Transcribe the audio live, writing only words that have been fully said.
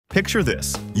Picture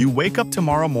this. You wake up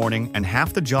tomorrow morning and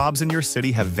half the jobs in your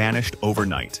city have vanished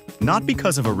overnight. Not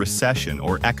because of a recession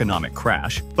or economic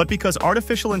crash, but because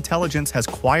artificial intelligence has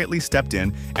quietly stepped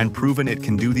in and proven it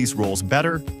can do these roles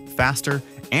better, faster,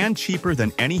 and cheaper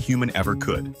than any human ever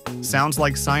could. Sounds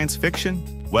like science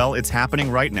fiction? Well, it's happening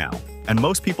right now, and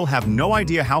most people have no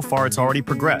idea how far it's already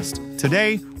progressed.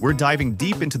 Today, we're diving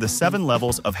deep into the 7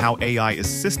 levels of how AI is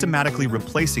systematically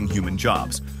replacing human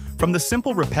jobs. From the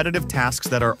simple repetitive tasks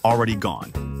that are already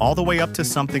gone, all the way up to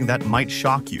something that might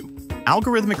shock you.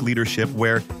 Algorithmic leadership,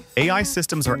 where AI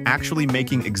systems are actually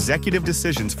making executive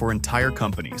decisions for entire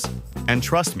companies. And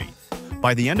trust me,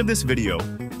 by the end of this video,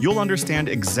 you'll understand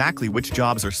exactly which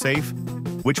jobs are safe,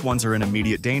 which ones are in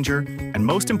immediate danger, and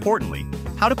most importantly,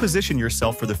 how to position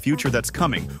yourself for the future that's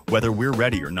coming, whether we're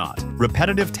ready or not.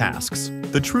 Repetitive tasks,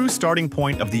 the true starting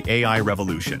point of the AI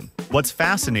revolution. What's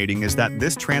fascinating is that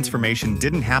this transformation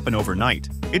didn't happen overnight.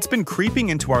 It's been creeping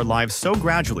into our lives so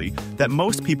gradually that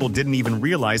most people didn't even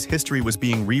realize history was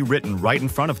being rewritten right in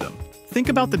front of them. Think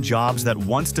about the jobs that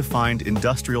once defined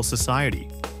industrial society: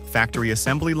 factory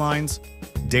assembly lines,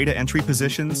 data entry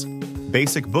positions,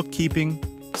 basic bookkeeping,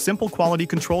 simple quality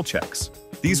control checks.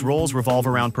 These roles revolve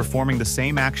around performing the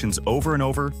same actions over and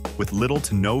over with little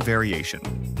to no variation.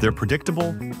 They're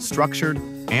predictable, structured,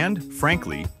 and,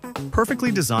 frankly,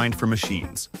 perfectly designed for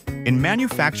machines. In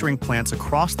manufacturing plants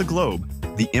across the globe,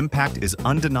 the impact is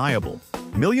undeniable.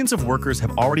 Millions of workers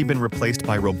have already been replaced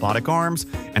by robotic arms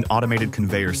and automated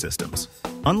conveyor systems.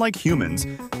 Unlike humans,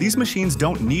 these machines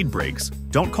don't need breaks,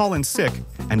 don't call in sick,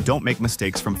 and don't make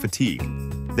mistakes from fatigue.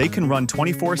 They can run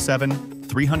 24/7,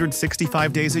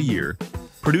 365 days a year,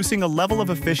 producing a level of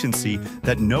efficiency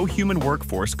that no human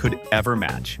workforce could ever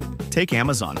match. Take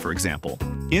Amazon, for example.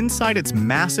 Inside its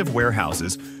massive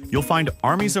warehouses, you'll find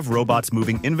armies of robots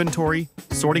moving inventory,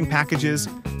 sorting packages,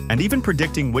 and even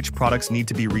predicting which products need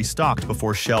to be restocked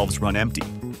before shelves run empty.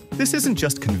 This isn't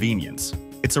just convenience.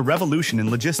 It's a revolution in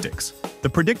logistics. The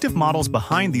predictive models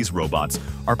behind these robots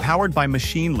are powered by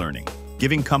machine learning,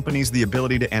 giving companies the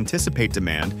ability to anticipate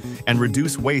demand and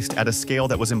reduce waste at a scale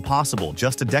that was impossible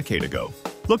just a decade ago.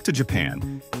 Look to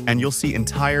Japan, and you'll see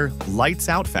entire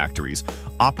lights-out factories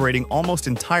operating almost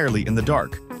entirely in the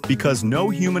dark, because no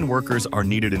human workers are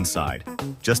needed inside.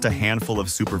 Just a handful of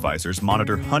supervisors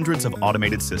monitor hundreds of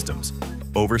automated systems,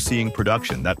 overseeing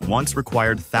production that once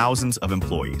required thousands of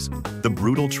employees. The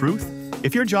brutal truth?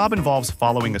 If your job involves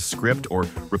following a script or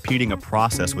repeating a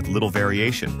process with little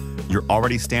variation, you're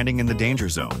already standing in the danger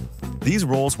zone. These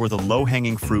roles were the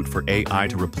low-hanging fruit for AI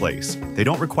to replace. They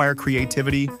don't require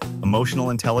creativity, emotional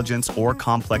intelligence, or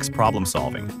complex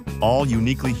problem-solving, all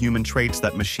uniquely human traits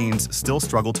that machines still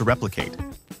struggle to replicate.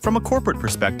 From a corporate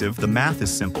perspective, the math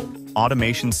is simple.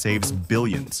 Automation saves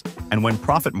billions, and when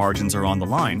profit margins are on the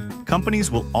line,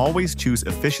 companies will always choose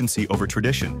efficiency over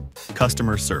tradition.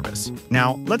 Customer service.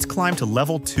 Now, let's climb to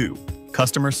level 2,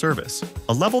 customer service,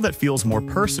 a level that feels more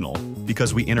personal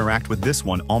because we interact with this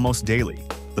one almost daily.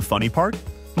 The funny part?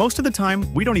 Most of the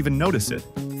time, we don't even notice it.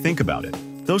 Think about it.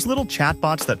 Those little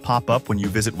chatbots that pop up when you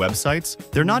visit websites,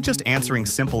 they're not just answering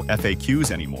simple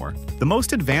FAQs anymore. The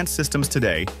most advanced systems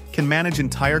today can manage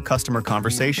entire customer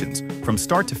conversations, from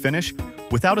start to finish,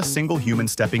 without a single human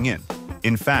stepping in.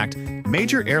 In fact,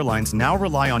 major airlines now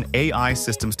rely on AI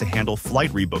systems to handle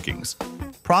flight rebookings,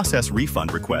 process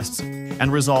refund requests,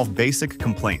 and resolve basic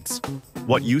complaints.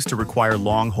 What used to require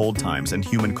long hold times and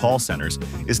human call centers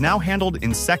is now handled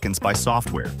in seconds by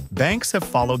software. Banks have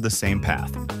followed the same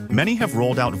path. Many have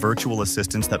rolled out virtual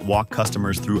assistants that walk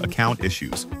customers through account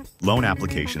issues, loan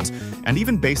applications, and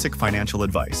even basic financial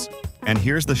advice. And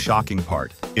here's the shocking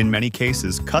part. In many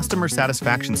cases, customer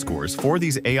satisfaction scores for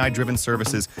these AI-driven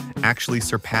services actually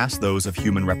surpass those of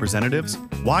human representatives.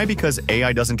 Why? Because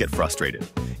AI doesn't get frustrated.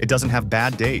 It doesn't have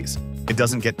bad days. It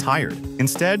doesn't get tired.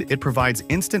 Instead, it provides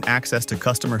instant access to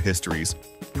customer histories,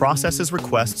 processes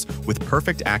requests with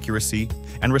perfect accuracy,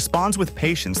 and responds with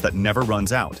patience that never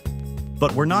runs out.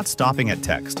 But we're not stopping at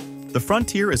text. The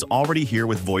frontier is already here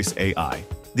with voice AI.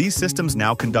 These systems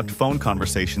now conduct phone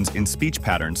conversations in speech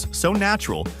patterns so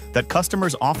natural that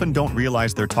customers often don't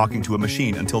realize they're talking to a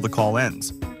machine until the call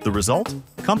ends. The result?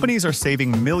 Companies are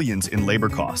saving millions in labor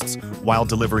costs while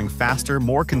delivering faster,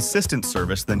 more consistent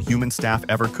service than human staff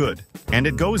ever could. And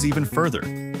it goes even further.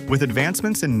 With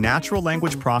advancements in natural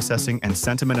language processing and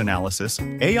sentiment analysis,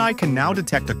 AI can now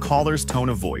detect a caller's tone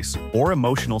of voice or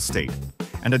emotional state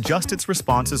and adjust its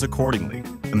responses accordingly.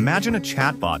 Imagine a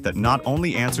chatbot that not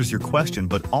only answers your question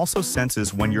but also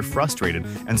senses when you're frustrated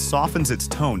and softens its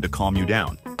tone to calm you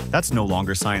down. That's no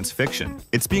longer science fiction.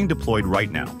 It's being deployed right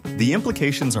now. The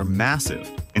implications are massive.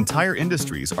 Entire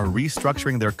industries are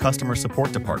restructuring their customer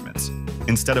support departments.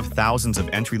 Instead of thousands of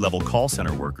entry-level call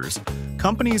center workers,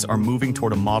 companies are moving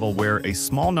toward a model where a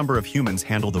small number of humans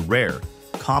handle the rare,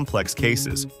 complex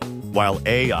cases, while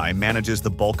AI manages the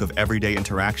bulk of everyday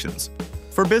interactions.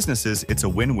 For businesses, it's a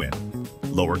win-win.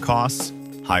 Lower costs,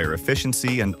 higher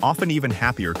efficiency, and often even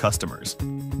happier customers.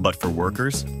 But for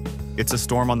workers, it's a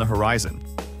storm on the horizon.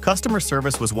 Customer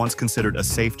service was once considered a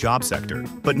safe job sector,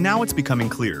 but now it's becoming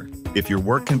clear. If your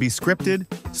work can be scripted,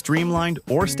 streamlined,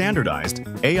 or standardized,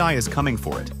 AI is coming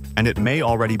for it, and it may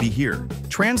already be here.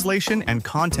 Translation and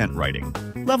content writing.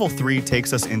 Level 3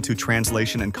 takes us into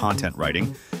translation and content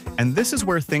writing, and this is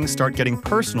where things start getting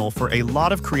personal for a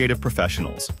lot of creative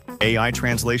professionals. AI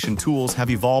translation tools have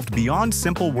evolved beyond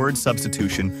simple word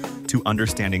substitution to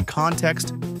understanding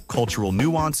context, cultural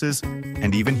nuances,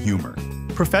 and even humor.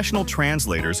 Professional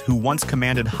translators who once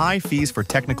commanded high fees for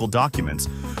technical documents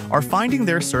are finding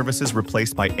their services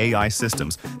replaced by AI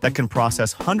systems that can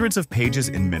process hundreds of pages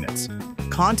in minutes.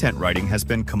 Content writing has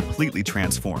been completely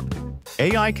transformed.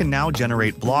 AI can now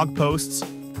generate blog posts,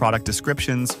 product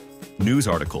descriptions, news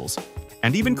articles,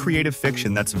 and even creative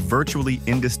fiction that's virtually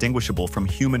indistinguishable from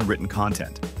human-written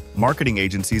content. Marketing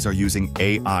agencies are using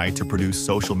AI to produce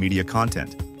social media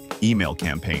content, email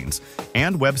campaigns,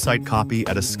 and website copy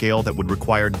at a scale that would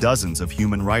require dozens of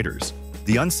human writers.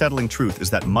 The unsettling truth is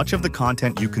that much of the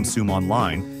content you consume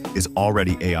online is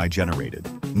already AI-generated.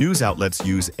 News outlets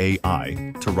use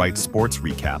AI to write sports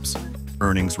recaps,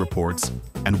 earnings reports,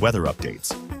 and weather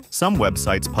updates. Some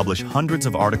websites publish hundreds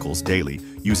of articles daily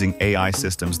using AI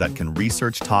systems that can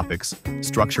research topics,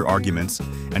 structure arguments,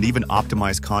 and even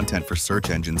optimize content for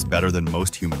search engines better than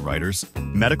most human writers.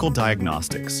 Medical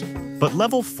diagnostics. But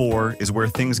level 4 is where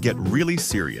things get really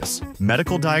serious.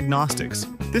 Medical diagnostics.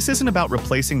 This isn't about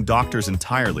replacing doctors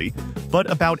entirely,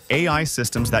 but about AI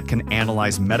systems that can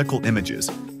analyze medical images,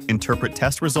 interpret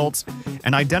test results,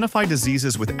 and identify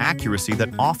diseases with accuracy that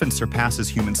often surpasses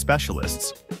human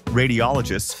specialists.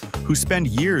 Radiologists, who spend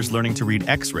years learning to read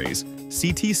X-rays,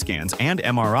 CT scans, and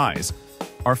MRIs,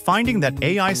 are finding that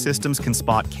AI systems can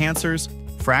spot cancers,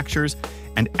 fractures,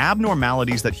 and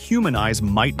abnormalities that human eyes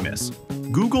might miss.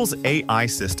 Google's AI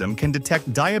system can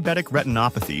detect diabetic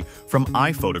retinopathy from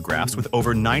eye photographs with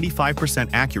over 95%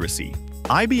 accuracy.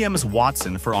 IBM's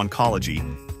Watson for Oncology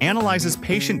analyzes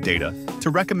patient data to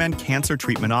recommend cancer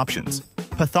treatment options.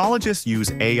 Pathologists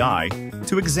use AI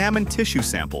to examine tissue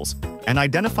samples and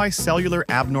identify cellular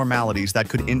abnormalities that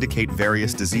could indicate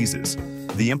various diseases.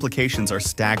 The implications are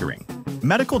staggering.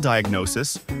 Medical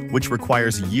diagnosis, which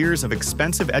requires years of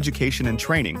expensive education and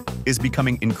training, is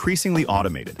becoming increasingly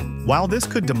automated. While this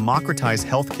could democratize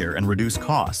healthcare and reduce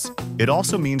costs, it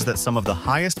also means that some of the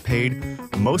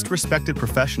highest-paid, most respected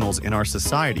professionals in our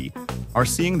society are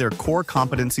seeing their core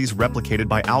competencies replicated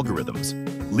by algorithms.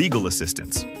 Legal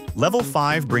assistance. Level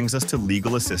 5 brings us to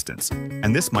legal assistance,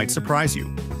 and this might surprise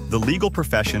you. The legal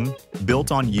profession,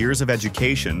 built on years of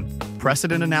education,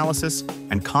 precedent analysis,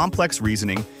 and complex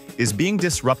reasoning, is being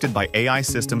disrupted by AI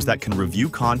systems that can review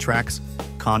contracts,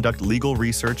 conduct legal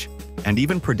research, and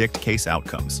even predict case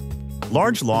outcomes.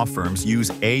 Large law firms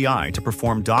use AI to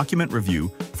perform document review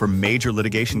for major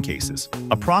litigation cases,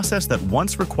 a process that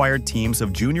once required teams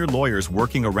of junior lawyers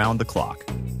working around the clock.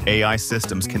 AI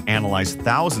systems can analyze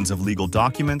thousands of legal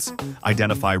documents,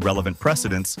 identify relevant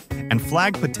precedents, and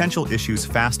flag potential issues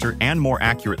faster and more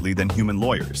accurately than human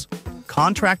lawyers.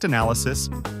 Contract analysis,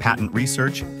 patent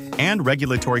research, and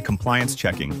regulatory compliance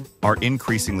checking are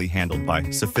increasingly handled by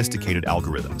sophisticated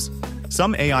algorithms.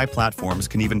 Some AI platforms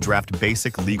can even draft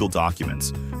basic legal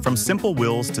documents, from simple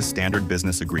wills to standard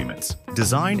business agreements.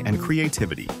 Design and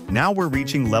creativity. Now we're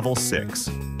reaching level 6,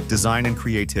 design and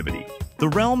creativity, the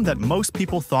realm that most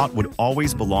people thought would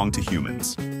always belong to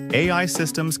humans. AI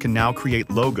systems can now create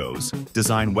logos,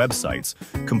 design websites,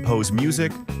 compose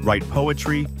music, write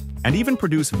poetry, and even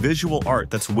produce visual art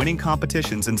that's winning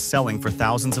competitions and selling for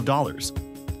thousands of dollars.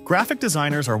 Graphic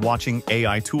designers are watching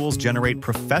AI tools generate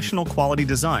professional quality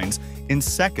designs in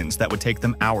seconds that would take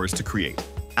them hours to create.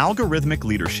 Algorithmic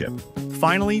leadership.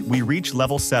 Finally, we reach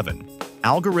level 7,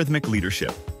 algorithmic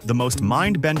leadership, the most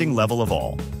mind-bending level of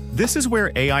all. This is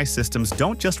where AI systems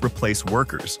don't just replace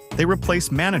workers, they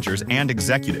replace managers and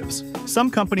executives.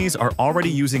 Some companies are already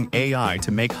using AI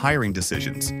to make hiring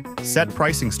decisions, set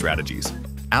pricing strategies,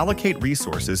 allocate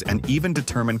resources, and even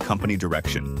determine company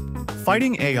direction.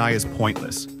 Fighting AI is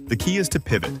pointless. The key is to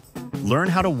pivot. Learn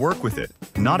how to work with it,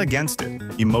 not against it.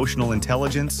 Emotional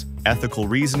intelligence, ethical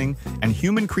reasoning, and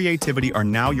human creativity are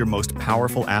now your most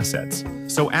powerful assets.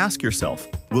 So ask yourself,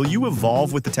 Will you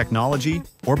evolve with the technology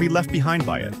or be left behind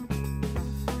by it?